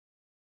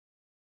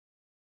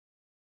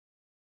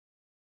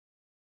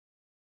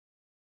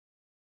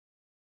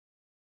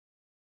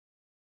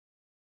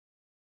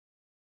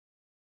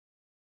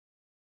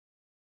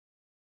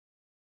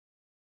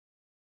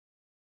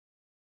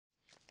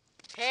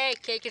Hey,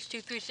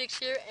 Cakes236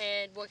 here,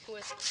 and working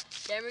with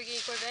Lamborghini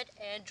Corvette,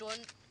 and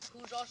Jordan,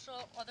 who's also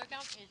other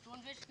account, is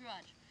Jordan Vision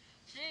Garage.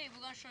 Today,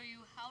 we're going to show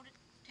you how to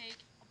take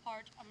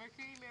apart a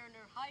Mercury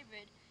Mariner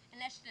hybrid in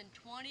less than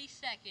 20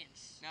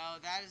 seconds. No,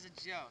 that is a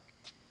joke.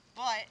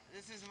 But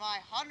this is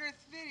my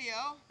 100th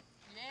video.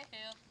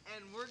 Yeah.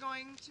 And we're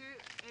going to,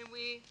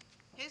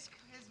 his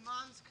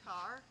mom's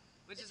car,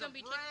 which is a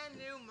brand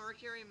new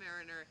Mercury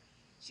Mariner,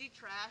 she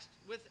trashed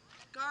with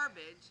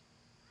garbage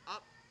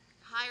up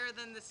higher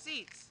than the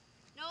seats.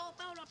 No,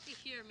 about up to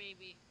here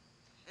maybe.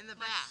 In the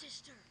My back.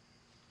 sister.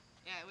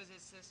 Yeah, it was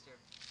his sister.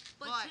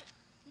 But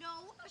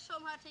no, I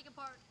show him how to take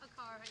apart a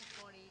car in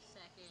 20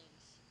 seconds.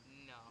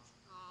 No.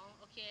 Oh,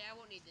 okay, I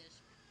won't need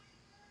this.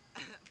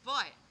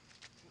 But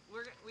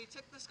we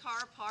took this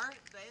car apart,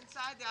 the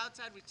inside, the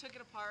outside, we took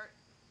it apart,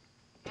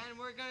 and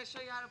we're going to show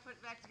you how to put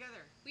it back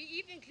together. We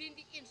even cleaned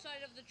the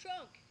inside of the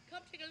trunk.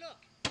 Come take a look.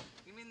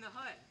 You mean the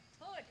hood?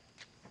 Hood.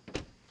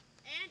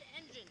 And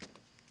engine.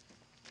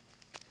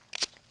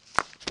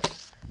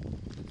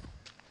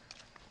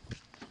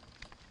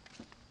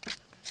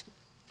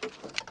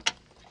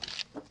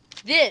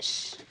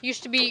 This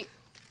used to be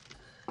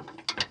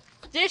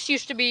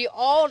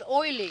all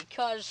oily,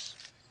 because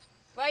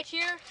right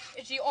here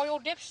is the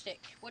oil dipstick,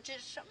 which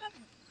is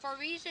for a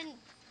reason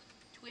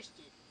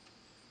twisted.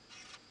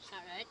 It's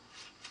not right.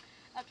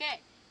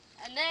 Okay,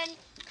 and then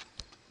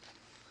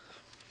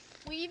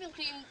we even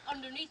cleaned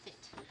underneath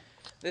it.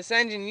 This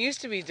engine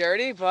used to be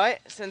dirty, but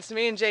since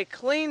me and Jay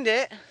cleaned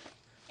it,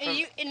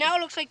 it now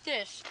looks like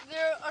this.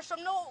 There are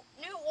some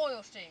new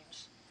oil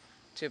stains.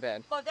 Too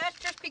bad. But that's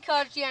just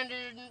because the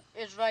engine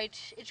is right.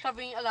 It's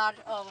covering a lot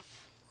of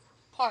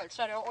parts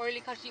that are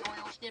oily because the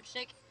oil's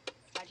dipstick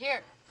right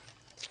here.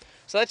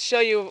 So let's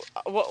show you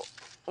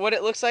what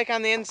it looks like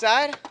on the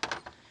inside.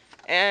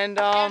 And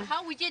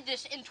how we did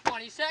this in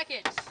 20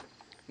 seconds.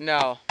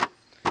 No.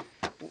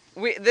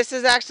 We've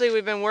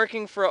been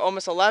working for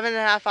almost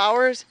 11.5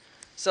 hours.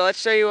 So let's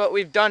show you what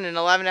we've done in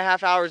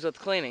 11.5 hours with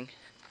cleaning.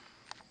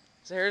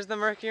 So here's the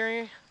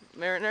Mercury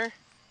Mariner.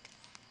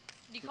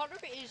 The color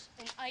is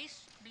an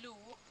ice blue.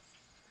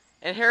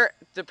 And here,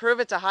 to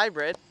prove it's a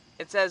hybrid,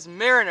 it says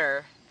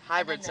Mariner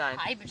hybrid sign.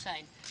 Hybrid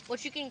sign.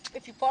 Which you can,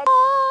 if you put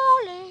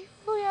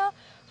hallelujah,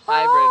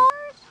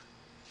 hybrid.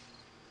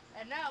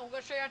 And now we're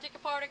going to show you how to take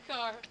apart a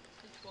car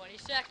in 20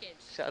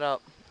 seconds. Shut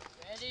up.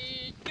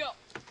 Ready, go.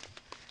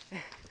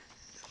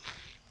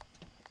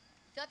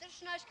 Thought this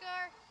was a nice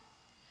car?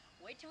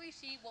 Wait till we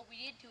see what we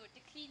did to it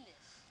to clean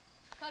this.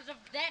 Because of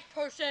that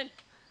person.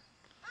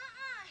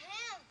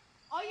 Him.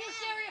 Are you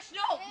serious?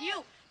 No,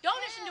 you.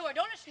 Don't listen to her.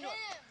 Don't listen to her.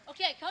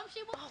 Okay, come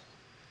see what.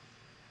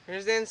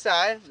 Here's the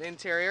inside, the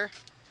interior.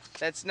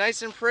 That's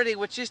nice and pretty,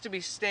 which used to be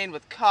stained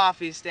with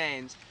coffee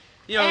stains.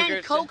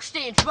 And Coke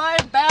stains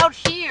right about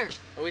here.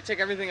 But we took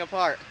everything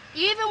apart.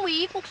 We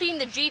even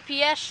cleaned the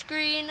GPS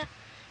screen.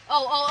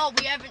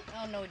 We haven't.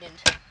 Oh no, we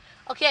didn't.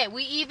 Okay,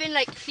 we even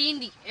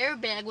cleaned the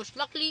airbag, which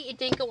luckily it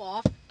didn't go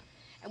off.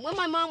 And when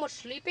my mom was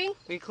sleeping,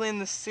 we cleaned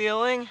the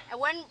ceiling. And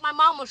when my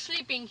mom was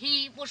sleeping,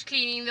 he was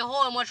cleaning the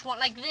hole, and which went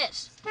like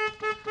this.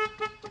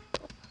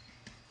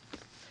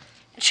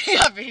 She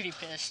got really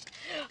pissed.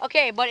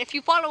 Okay, but if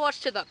you follow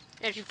us to the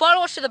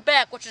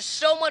back, which is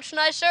so much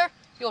nicer,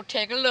 you'll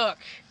take a look.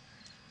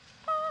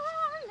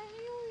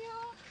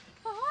 Hallelujah,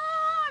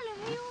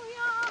 hallelujah,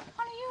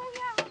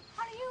 hallelujah,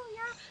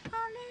 hallelujah,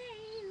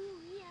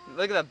 hallelujah.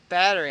 Look at the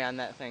battery on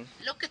that thing.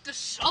 Look at the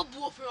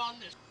subwoofer on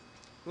this.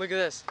 Look at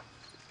this.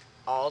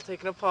 All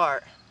taken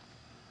apart.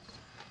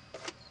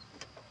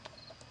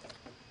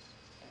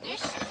 This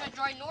is a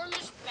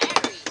ginormous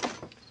battery.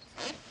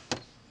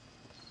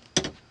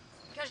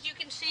 Because you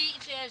can see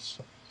it says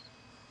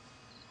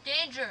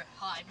danger,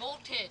 high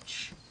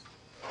voltage.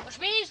 Which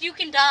means you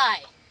can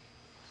die.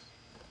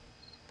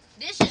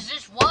 This is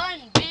just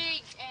one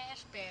big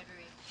ass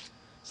battery.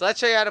 So let's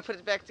show you how to put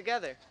it back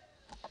together.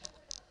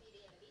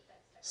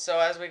 So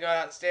as we go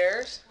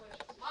downstairs,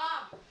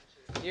 Mom,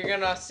 you're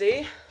gonna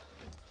see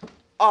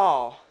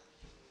all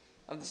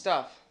of the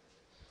stuff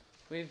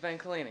we've been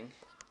cleaning.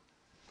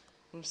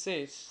 From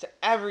seats to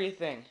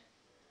everything.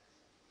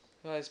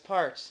 All these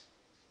parts.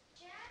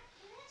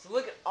 So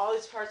look at all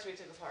these parts we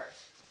took apart.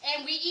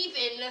 and we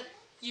even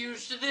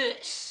used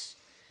this.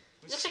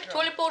 Looks like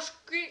toilet bowl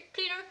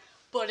cleaner,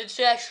 but it's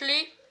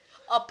actually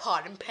a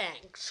pot and pan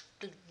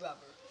rubber.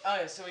 Oh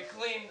yeah, so we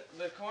cleaned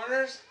the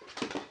corners,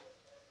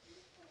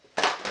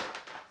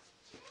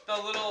 the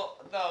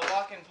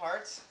walk-in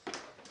parts,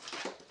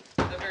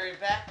 the very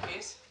back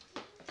piece,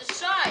 the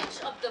sides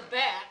of the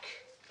back,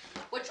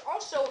 which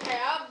also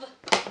have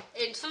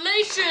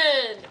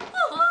insulation.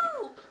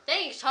 Woohoo!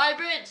 Thanks,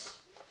 hybrids.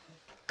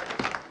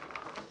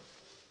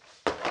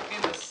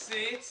 in the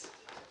seats,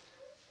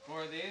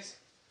 more of these.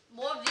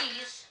 More of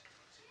these.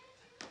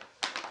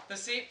 The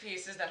seat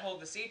pieces that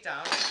hold the seat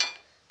down.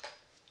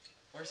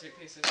 More seat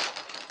pieces.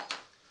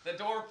 The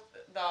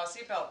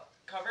seatbelt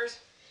covers.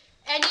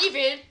 And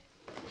even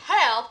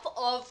half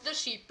of the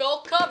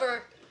seatbelt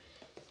cover.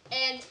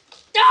 And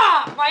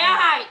stop! My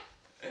eye!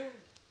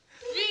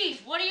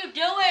 Jeez, what are you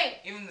doing?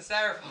 Even the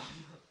styrofoam.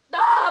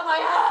 Ah, my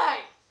eye!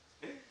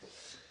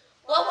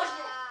 What was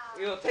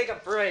it? We will take a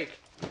break.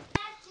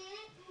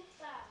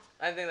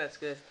 I think that's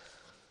good.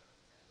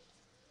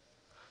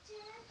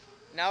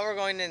 Now we're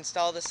going to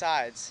install the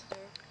sides.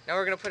 Now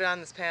we're going to put it on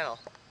this panel.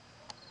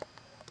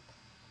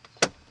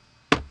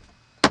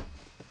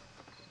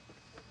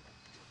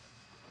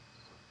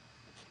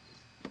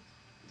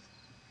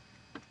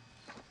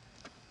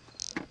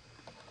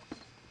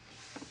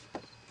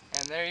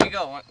 And there you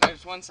go.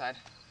 There's one side.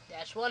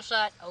 That's one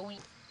side. Oh,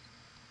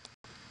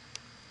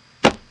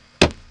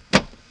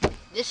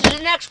 this is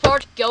the next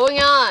part going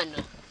on.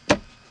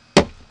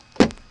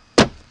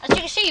 As you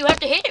can see, you have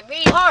to hit it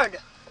really hard.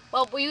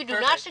 Well, you do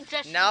not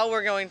suggest. Now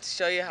we're going to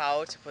show you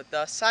how to put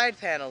the side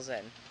panels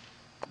in.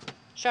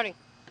 Starting.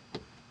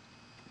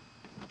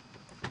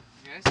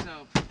 Okay,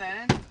 so put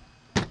that in.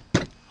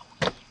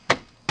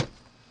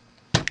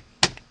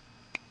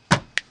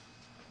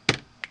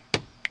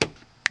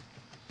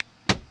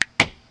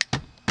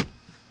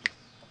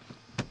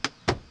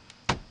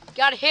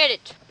 Gotta hit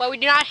it, but we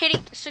do not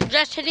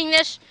suggest hitting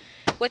this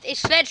with a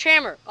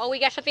sledgehammer. Oh, we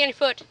got something on your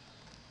foot.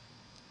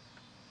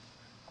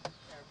 There,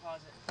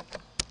 pause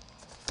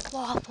it.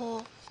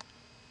 Waffle.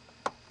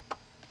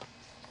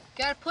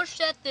 Gotta push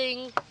that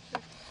thing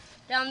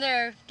down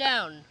there,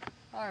 down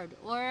hard.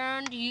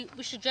 And we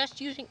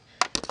suggest using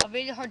a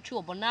really hard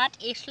tool, but not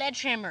a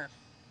sledgehammer.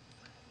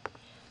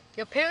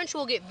 Your parents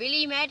will get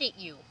really mad at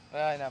you.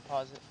 Well, now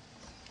pause it.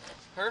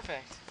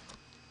 Perfect.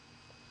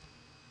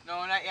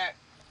 No, not yet.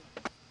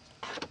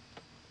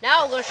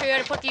 Now we're going to show you how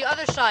to put the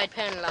other side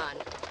panel on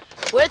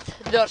with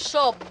the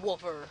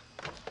subwoofer,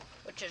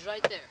 which is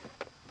right there.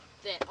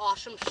 That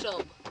awesome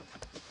sub.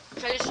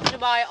 Try to listen to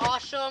my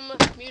awesome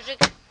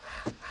music,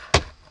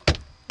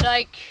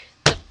 like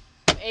the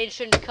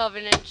Ancient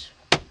Covenant.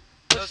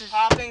 Those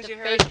poppings you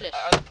heard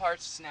are the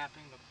parts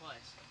snapping to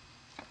place.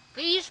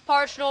 These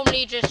parts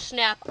normally just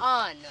snap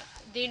on.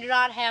 They do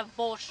not have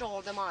bolts to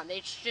hold them on.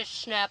 They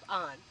just snap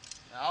on.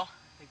 Now,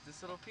 take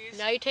this little piece.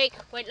 Now you take,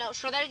 wait, no,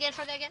 show that again,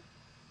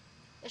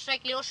 It's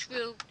like a little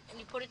screw, and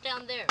you put it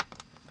down there.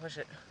 Push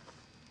it.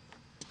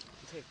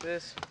 Take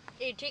this.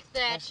 You take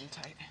that, Nice and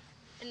tight.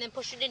 and then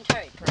push it in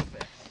tight.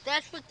 Perfect.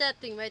 That's what that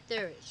thing right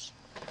there is.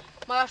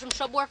 My awesome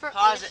subwoofer,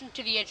 Pause listen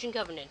to the Ancient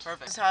Covenant.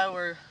 Perfect. This is how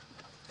we're,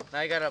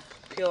 now you gotta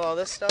peel all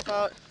this stuff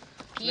out.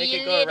 Peel Make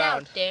it go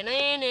around.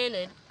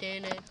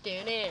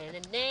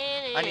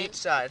 On each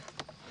side.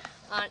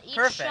 On each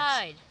Perfect.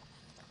 side.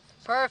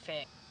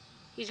 Perfect.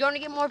 He's going to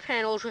get more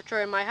panels, which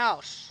are in my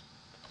house.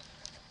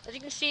 As you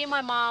can see,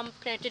 my mom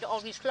planted all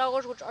these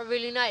flowers, which are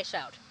really nice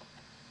out.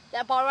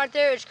 That ball right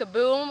there is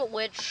Kaboom,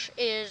 which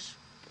is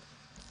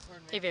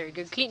a very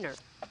good cleaner.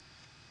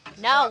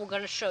 Now we're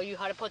going to show you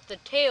how to put the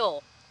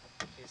tail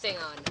thing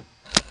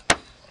on.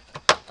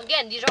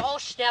 Again, these are all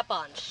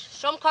snap-ons.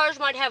 Some cars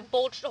might have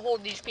bolts to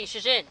hold these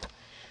pieces in.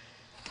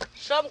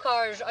 Some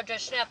cars are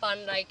just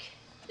snap-on like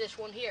this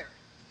one here.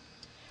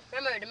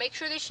 Remember to make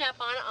sure they snap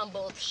on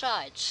both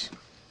sides.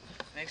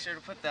 Make sure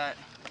to put that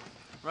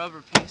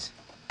rubber piece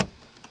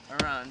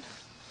around.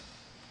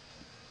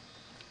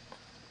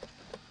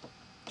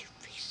 2,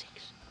 3, 6.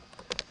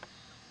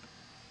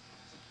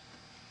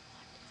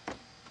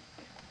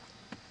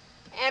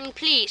 And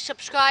please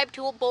subscribe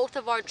to both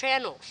of our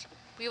channels.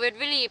 We would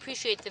really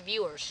appreciate the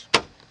viewers.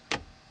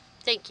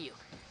 Thank you.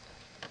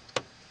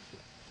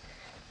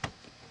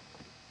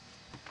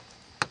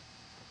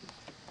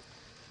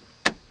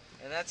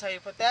 And that's how you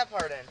put that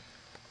part in.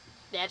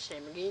 That's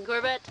Lamborghini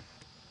Corvette.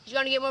 He's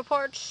gonna get more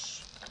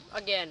parts.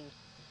 Again,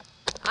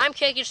 I'm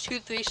Cakes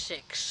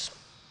 236.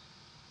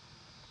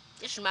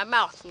 This is my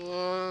mouth.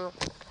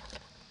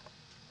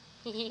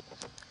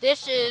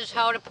 This is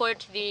how to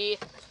put the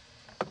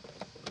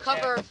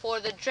cover for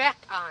the jack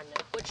on,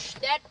 which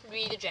that would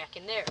be the jack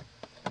in there.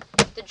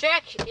 The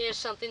jack is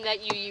something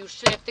that you use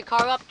to lift the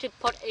car up to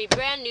put a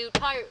brand new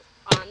tire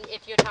on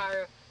if your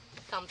tire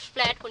comes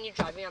flat when you're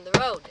driving on the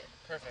road.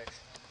 Perfect.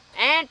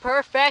 And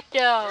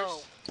perfecto!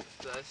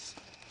 First, this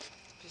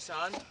piece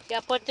on. Yeah,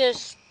 put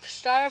this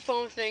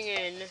styrofoam thing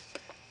in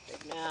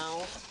right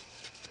now.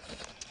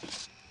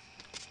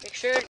 Make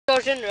sure it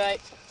goes in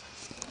right.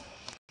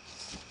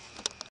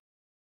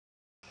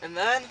 And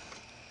then,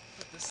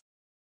 put this.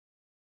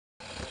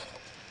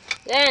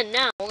 Then,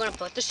 now, we're going to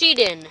put the seat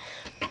in.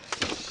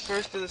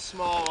 First to the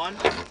small one.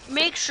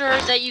 Make sure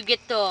that you get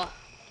the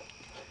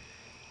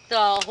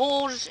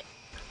holes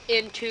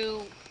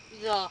into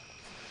the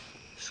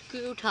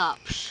screw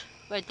tops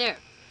right there.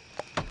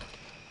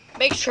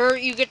 Make sure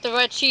you get the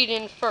right seat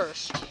in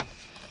first.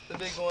 The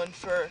big one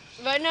first.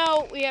 Right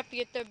now, we have to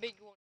get the big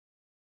one.